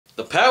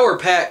The Power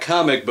Pack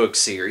comic book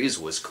series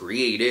was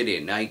created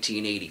in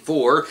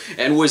 1984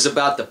 and was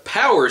about the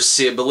Power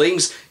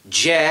siblings,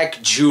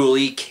 Jack,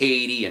 Julie,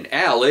 Katie, and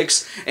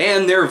Alex,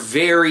 and their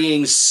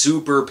varying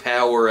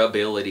superpower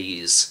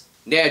abilities.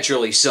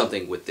 Naturally,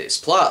 something with this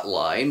plot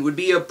line would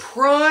be a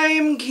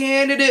prime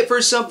candidate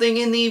for something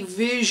in the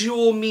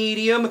visual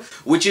medium,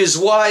 which is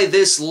why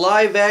this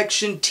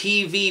live-action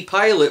TV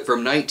pilot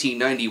from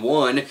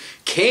 1991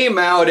 came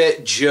out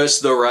at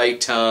just the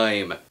right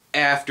time,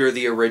 after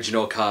the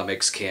original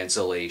comics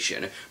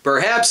cancellation.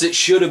 Perhaps it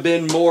should have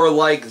been more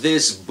like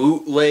this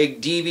bootleg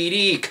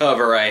DVD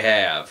cover I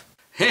have.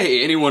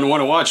 Hey, anyone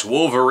want to watch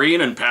Wolverine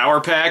and Power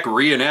Pack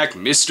reenact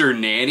Mr.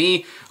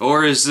 Nanny?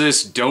 Or is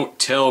this Don't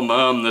Tell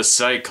Mom the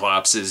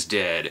Cyclops is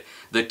Dead?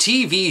 The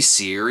TV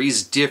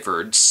series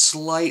differed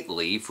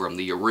slightly from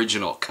the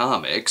original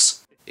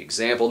comics.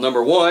 Example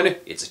number 1,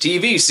 it's a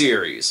TV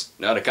series,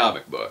 not a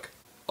comic book.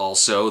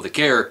 Also, the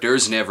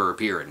characters never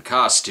appear in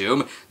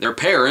costume, their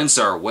parents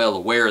are well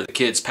aware of the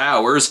kids'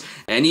 powers,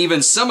 and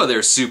even some of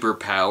their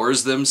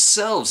superpowers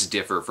themselves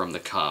differ from the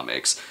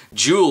comics.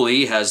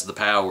 Julie has the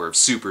power of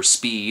super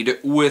speed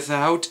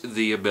without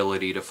the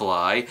ability to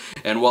fly,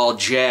 and while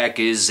Jack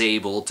is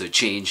able to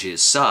change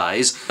his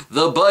size,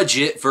 the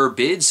budget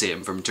forbids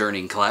him from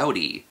turning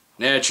cloudy.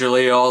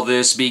 Naturally, all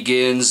this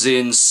begins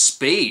in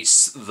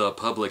space, the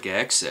public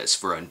access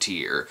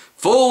frontier,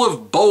 full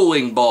of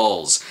bowling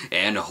balls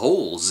and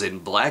holes in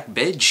black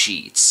bed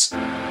sheets.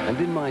 And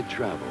in my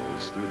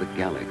travels through the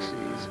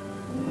galaxies,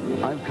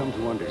 I've come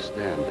to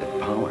understand that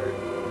power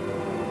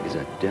is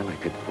a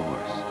delicate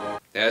force.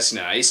 That's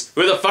nice.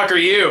 Who the fuck are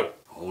you?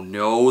 Oh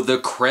no, the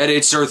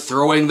credits are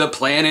throwing the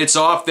planets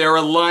off their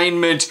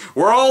alignment.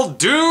 We're all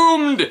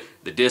doomed!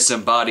 The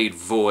disembodied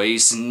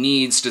voice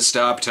needs to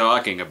stop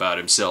talking about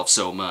himself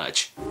so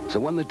much. So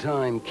when the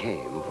time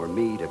came for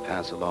me to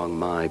pass along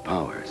my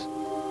powers,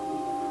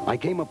 I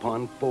came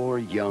upon 4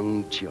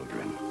 young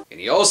children. And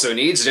he also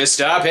needs to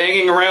stop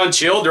hanging around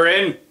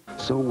children.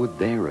 So would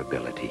their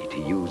ability to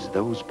use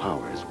those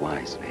powers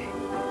wisely.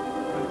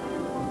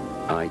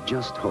 I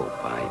just hope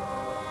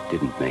I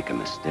didn't make a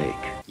mistake.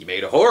 You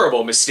made a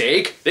horrible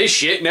mistake. This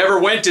shit never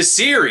went to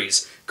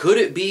series. Could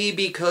it be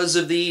because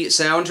of the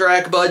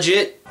soundtrack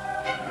budget?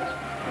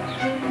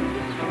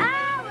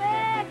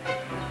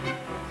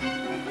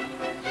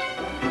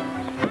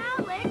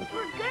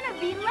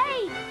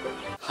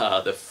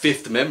 The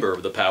 5th member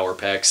of the Power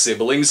Pack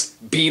siblings,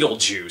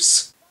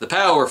 Beetlejuice. The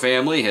Power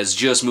family has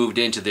just moved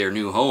into their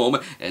new home,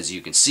 as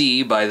you can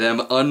see by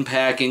them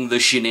unpacking the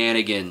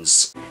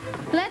shenanigans.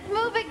 Let's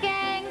move it,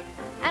 gang!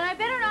 And I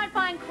better not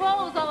find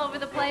clothes all over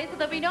the place, so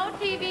there'll be no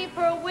TV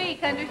for a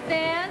week,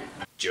 understand?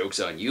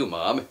 Joke's on you,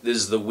 Mom. This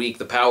is the week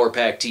the Power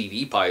Pack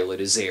TV pilot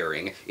is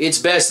airing. It's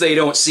best they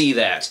don't see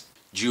that.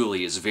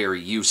 Julie is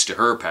very used to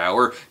her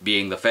power,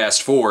 being the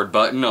fast-forward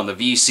button on the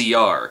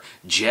VCR.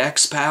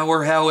 Jack's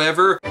power,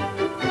 however...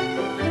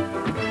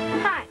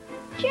 Hi,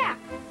 Jack.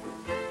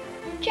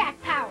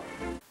 Jack Power.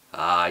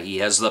 He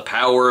has the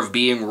power of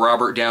being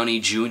Robert Downey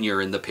Jr.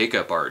 in The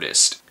Pickup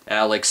Artist.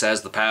 Alex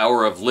has the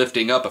power of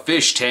lifting up a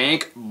fish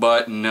tank,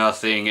 but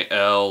nothing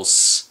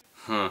else.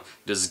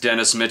 Does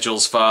Dennis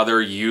Mitchell's father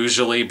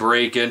usually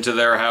break into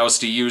their house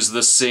to use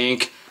the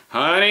sink?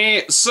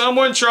 Honey,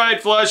 someone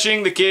tried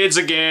flushing the kids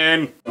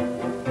again.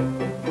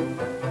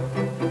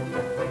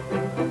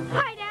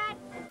 Hi, Dad.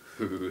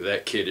 Ooh,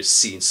 that kid has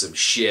seen some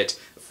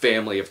shit. A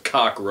family of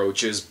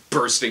cockroaches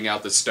bursting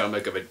out the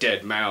stomach of a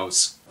dead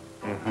mouse.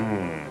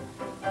 Found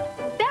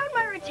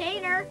my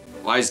retainer.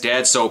 Why is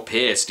Dad so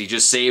pissed? He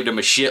just saved him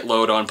a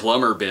shitload on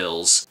plumber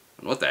bills.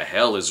 And what the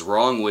hell is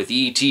wrong with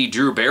E.T.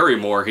 Drew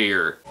Barrymore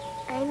here?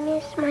 I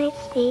miss my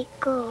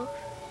seagulls.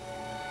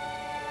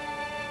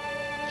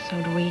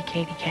 So do we,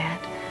 Katie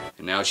Cat.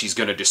 And now she's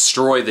gonna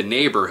destroy the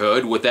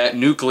neighborhood with that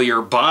nuclear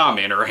bomb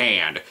in her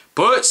hand.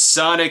 Put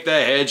Sonic the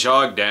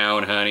Hedgehog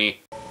down,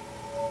 honey.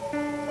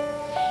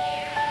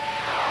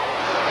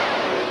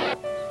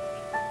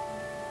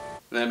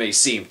 That may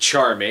seem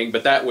charming,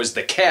 but that was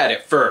the cat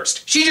at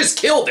first. She just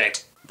killed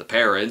it! The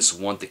parents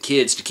want the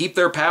kids to keep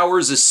their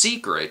powers a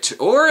secret,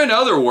 or in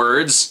other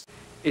words...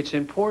 It's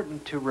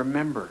important to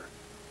remember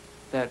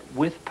that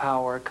with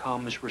power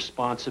comes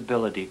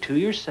responsibility to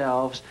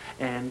yourselves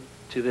and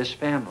to this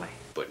family.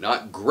 But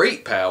not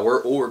great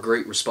power or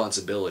great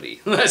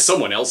responsibility. That's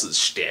someone else's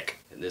shtick.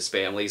 And this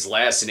family's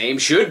last name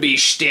should be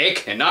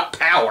Shtick and not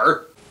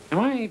Power.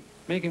 Am I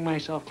making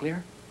myself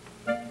clear?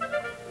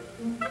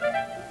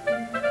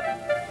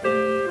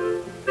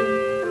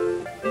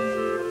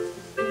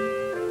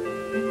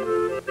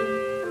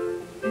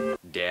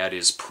 Dad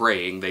is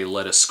praying they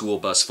let a school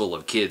bus full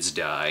of kids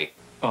die.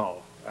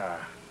 Oh,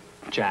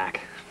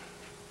 Jack.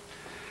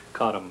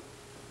 Caught him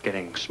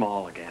getting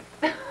small again.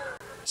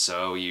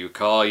 So you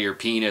call your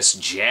penis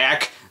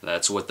Jack?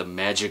 That's what the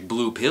magic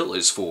blue pill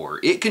is for.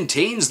 It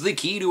contains the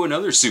key to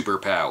another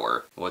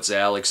superpower. What's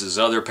Alex's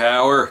other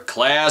power?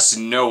 Class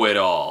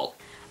know-it-all.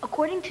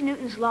 According to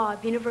Newton's law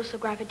of universal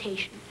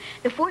gravitation,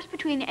 the force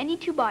between any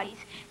two bodies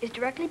is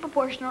directly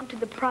proportional to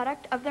the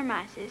product of their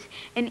masses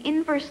and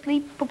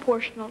inversely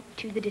proportional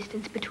to the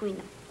distance between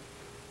them.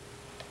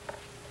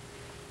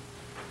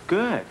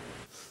 Good.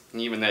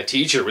 Even that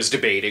teacher was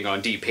debating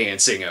on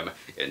depantsing him,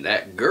 and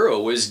that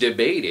girl was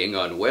debating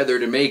on whether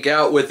to make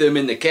out with him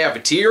in the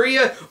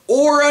cafeteria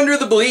or under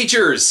the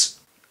bleachers.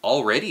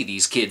 Already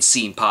these kids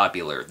seem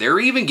popular. They're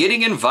even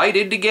getting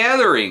invited to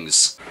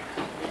gatherings.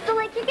 So,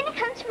 like, you're gonna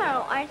come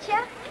tomorrow, aren't you?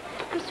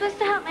 I'm supposed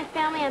to help my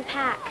family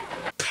unpack.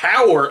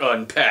 Power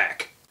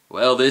unpack!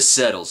 Well, this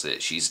settles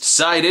it. She's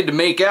decided to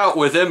make out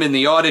with him in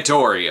the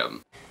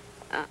auditorium.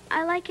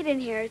 I like it in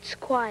here. It's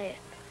quiet.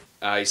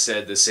 I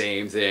said the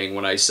same thing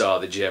when I saw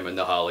the Gem and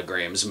the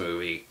Holograms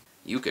movie.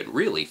 You could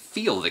really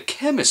feel the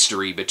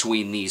chemistry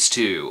between these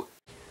two.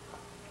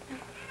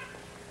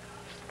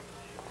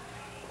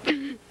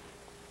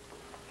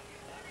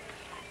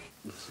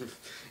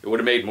 It would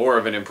have made more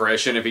of an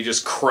impression if he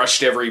just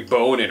crushed every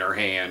bone in her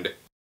hand.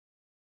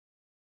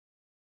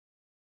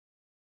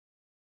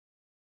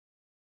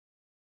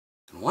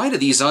 Why do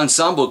these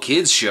ensemble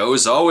kids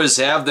shows always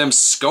have them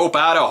scope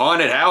out a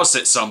haunted house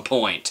at some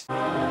point?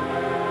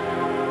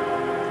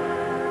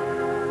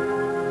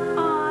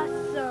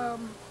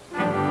 Awesome.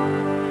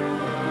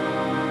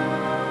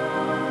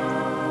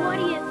 What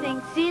do you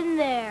think's in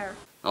there?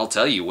 I'll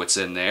tell you what's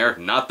in there,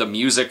 not the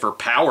music for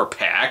Power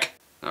Pack.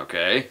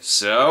 Okay,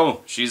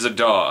 so she's a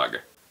dog.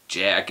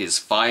 Jack is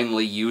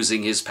finally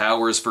using his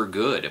powers for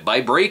good by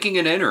breaking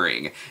and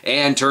entering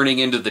and turning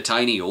into the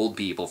tiny old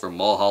people from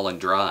Mulholland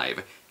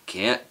Drive.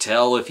 Can't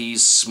tell if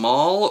he's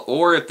small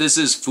or if this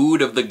is food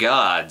of the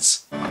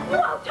gods.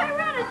 Whoa,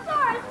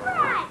 Tyrannosaurus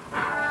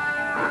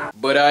rat!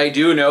 But I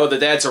do know that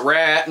that's a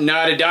rat,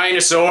 not a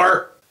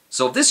dinosaur.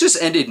 So if this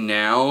just ended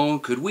now,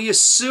 could we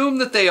assume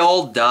that they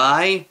all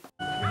die?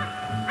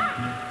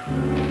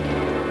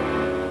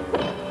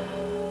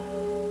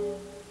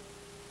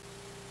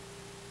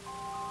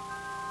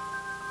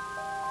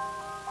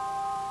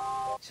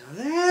 So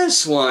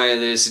that's why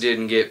this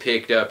didn't get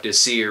picked up to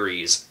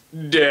series.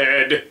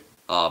 Dead.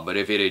 But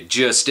if it had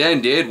just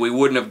ended, we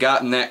wouldn't have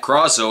gotten that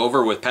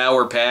crossover with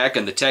Power Pack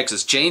and the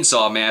Texas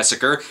Chainsaw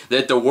Massacre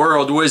that the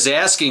world was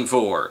asking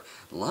for.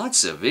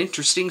 Lots of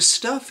interesting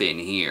stuff in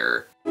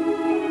here.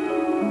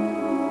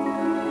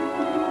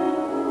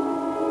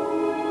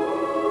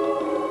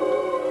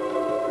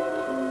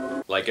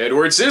 Like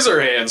Edward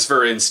Scissorhands,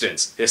 for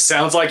instance. It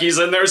sounds like he's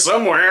in there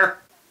somewhere.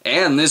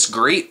 And this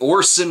great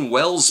Orson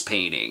Welles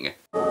painting.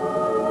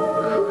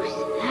 Who's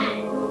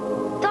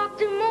that?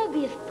 Dr.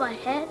 Mobius,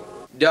 butthead.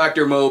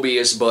 Dr.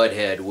 Mobius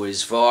Butthead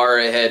was far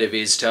ahead of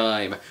his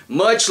time,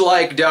 much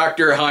like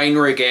Dr.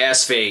 Heinrich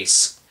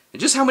Assface.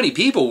 And just how many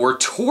people were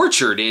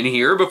tortured in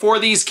here before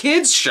these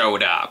kids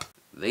showed up?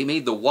 They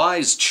made the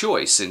wise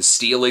choice in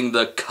stealing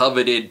the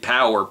coveted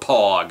Power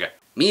Pog.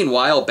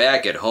 Meanwhile,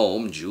 back at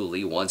home,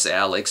 Julie wants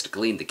Alex to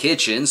clean the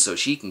kitchen so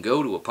she can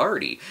go to a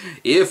party.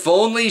 If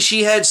only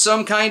she had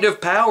some kind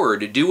of power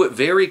to do it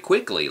very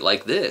quickly,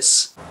 like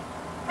this.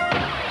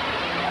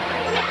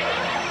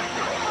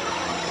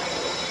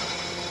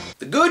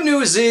 The good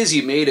news is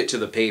you made it to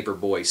the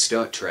Paperboy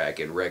stunt track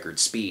in record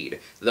speed.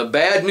 The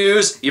bad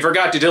news, you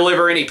forgot to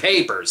deliver any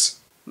papers.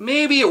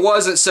 Maybe it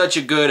wasn't such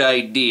a good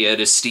idea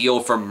to steal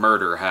from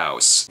Murder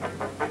House.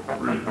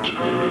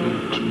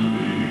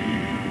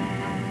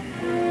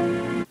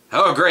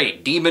 Oh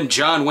great, Demon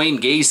John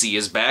Wayne Gacy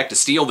is back to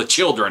steal the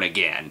children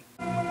again.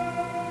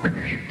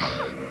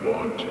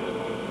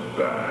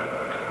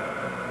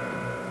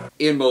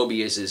 In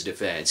Mobius's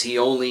defense, he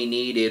only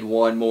needed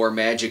one more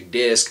magic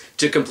disc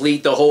to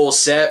complete the whole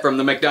set from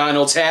the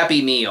McDonald's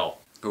Happy Meal.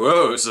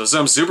 Whoa, so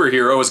some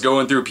superhero is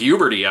going through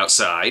puberty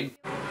outside.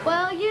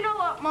 Well, you know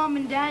what Mom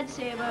and Dad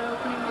say about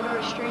opening the door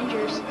to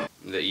strangers.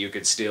 That you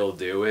could still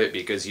do it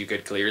because you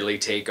could clearly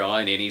take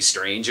on any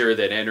stranger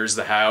that enters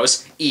the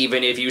house,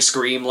 even if you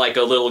scream like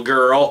a little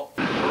girl.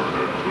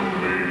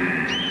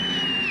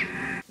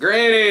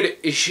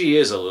 Granted, she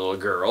is a little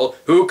girl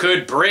who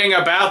could bring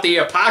about the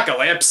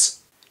apocalypse.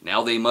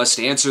 Now they must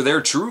answer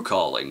their true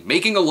calling,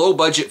 making a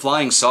low-budget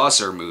flying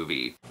saucer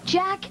movie.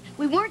 Jack,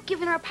 we weren't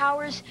given our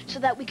powers so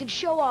that we could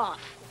show off.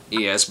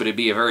 Yes, but it'd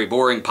be a very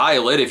boring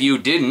pilot if you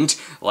didn't,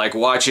 like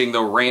watching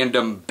the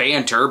random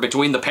banter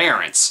between the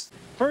parents.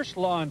 First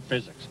law in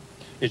physics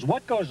is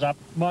what goes up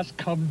must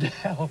come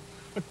down.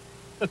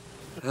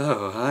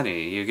 Oh,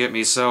 honey, you get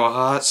me so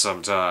hot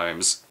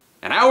sometimes.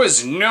 And how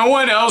is no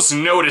one else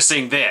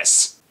noticing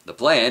this? The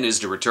plan is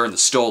to return the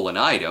stolen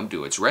item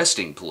to its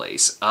resting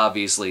place.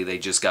 Obviously, they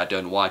just got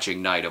done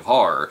watching Night of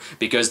Horror,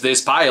 because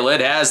this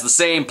pilot has the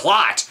same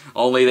plot,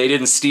 only they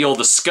didn't steal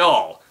the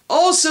skull.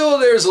 Also,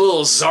 there's a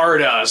little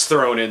Zardoz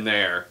thrown in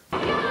there.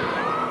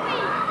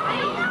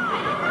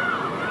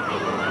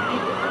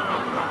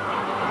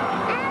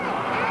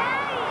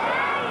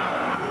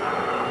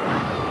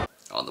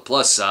 On the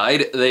plus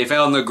side, they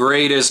found the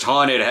greatest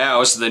haunted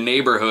house the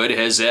neighborhood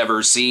has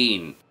ever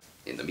seen.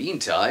 In the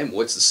meantime,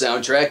 what's the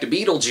soundtrack to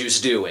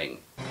Beetlejuice doing?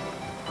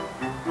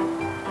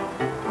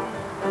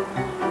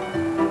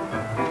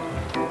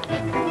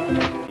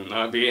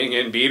 not being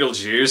in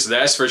Beetlejuice,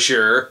 that's for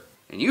sure.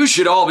 And you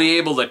should all be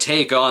able to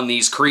take on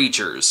these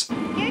creatures.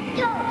 You're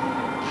toast.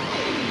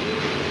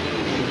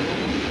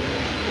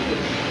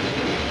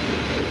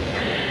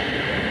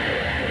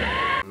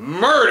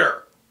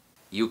 Murder!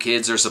 You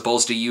kids are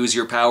supposed to use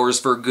your powers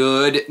for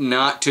good,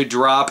 not to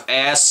drop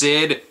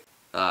acid.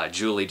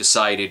 Julie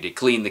decided to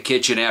clean the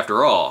kitchen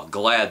after all.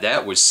 Glad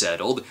that was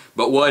settled.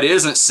 But what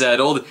isn't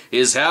settled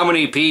is how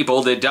many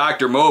people did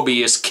Dr.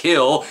 Mobius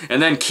kill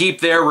and then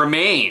keep their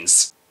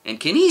remains? And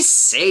can he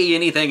say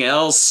anything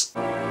else?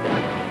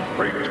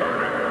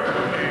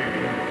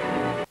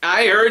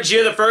 I heard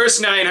you the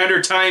first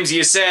 900 times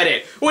you said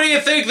it. What do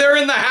you think they're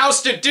in the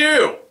house to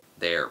do?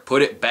 There,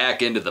 put it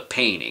back into the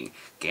painting.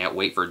 Can't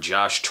wait for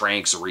Josh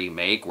Trank's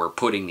remake where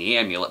putting the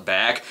amulet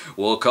back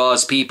will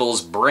cause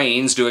people's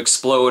brains to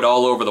explode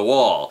all over the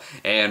wall,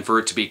 and for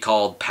it to be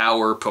called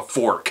Power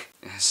Pafork.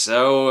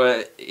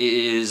 So,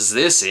 is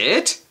this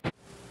it?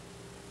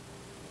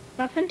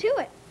 Nothing to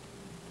it.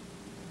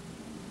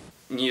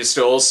 You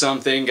stole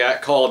something,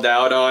 got called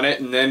out on it,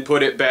 and then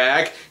put it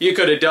back? You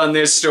could have done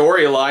this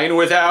storyline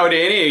without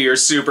any of your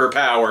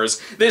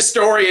superpowers. This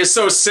story is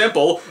so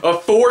simple, a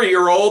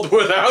 4-year-old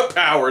without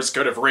powers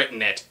could have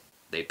written it.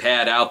 They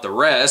pad out the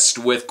rest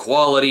with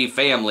quality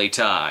family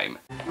time.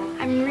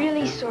 I'm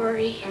really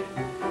sorry.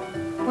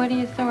 What are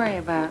you sorry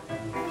about?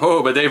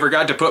 Oh, but they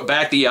forgot to put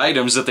back the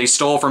items that they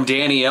stole from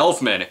Danny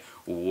Elfman.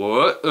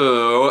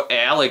 Whoa,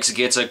 Alex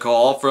gets a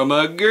call from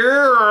a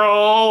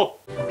girl.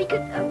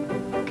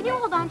 Can you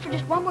hold on for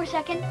just one more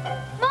second?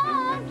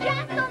 Mom,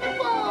 Jack's on the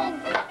phone.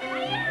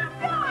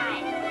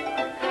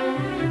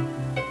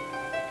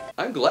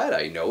 I'm glad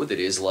I know that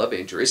his love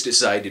interest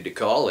decided to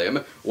call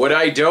him. What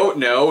I don't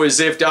know is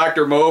if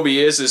Dr.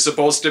 Mobius is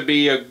supposed to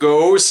be a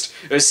ghost,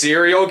 a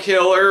serial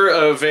killer,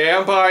 a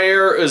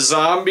vampire, a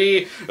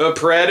zombie, a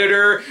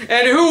predator,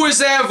 and who was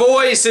that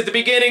voice at the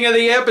beginning of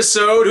the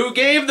episode who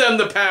gave them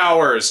the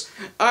powers?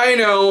 I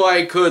know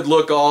I could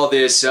look all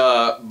this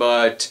up,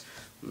 but...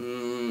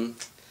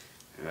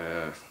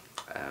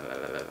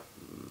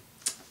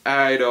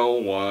 I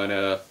don't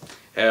wanna...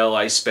 Hell,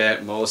 I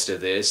spent most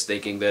of this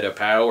thinking that a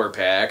power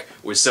pack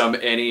was some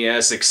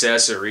NES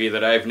accessory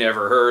that I've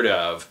never heard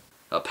of.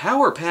 A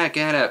power pack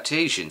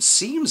adaptation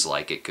seems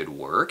like it could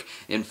work.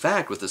 In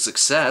fact, with the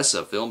success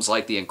of films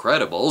like The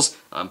Incredibles,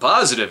 I'm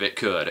positive it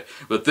could.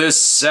 But this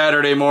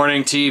Saturday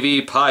morning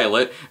TV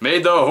pilot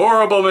made the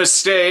horrible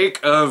mistake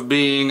of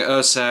being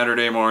a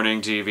Saturday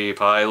morning TV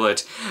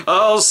pilot.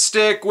 I'll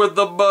stick with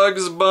the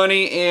Bugs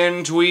Bunny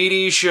and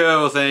Tweety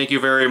show, thank you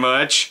very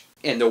much.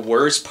 And the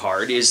worst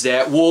part is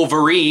that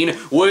Wolverine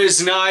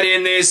was not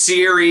in this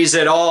series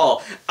at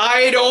all.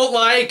 I don't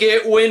like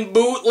it when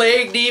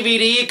bootleg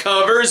DVD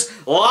covers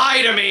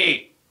lie to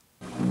me.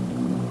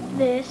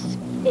 This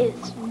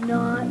is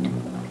not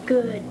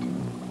good.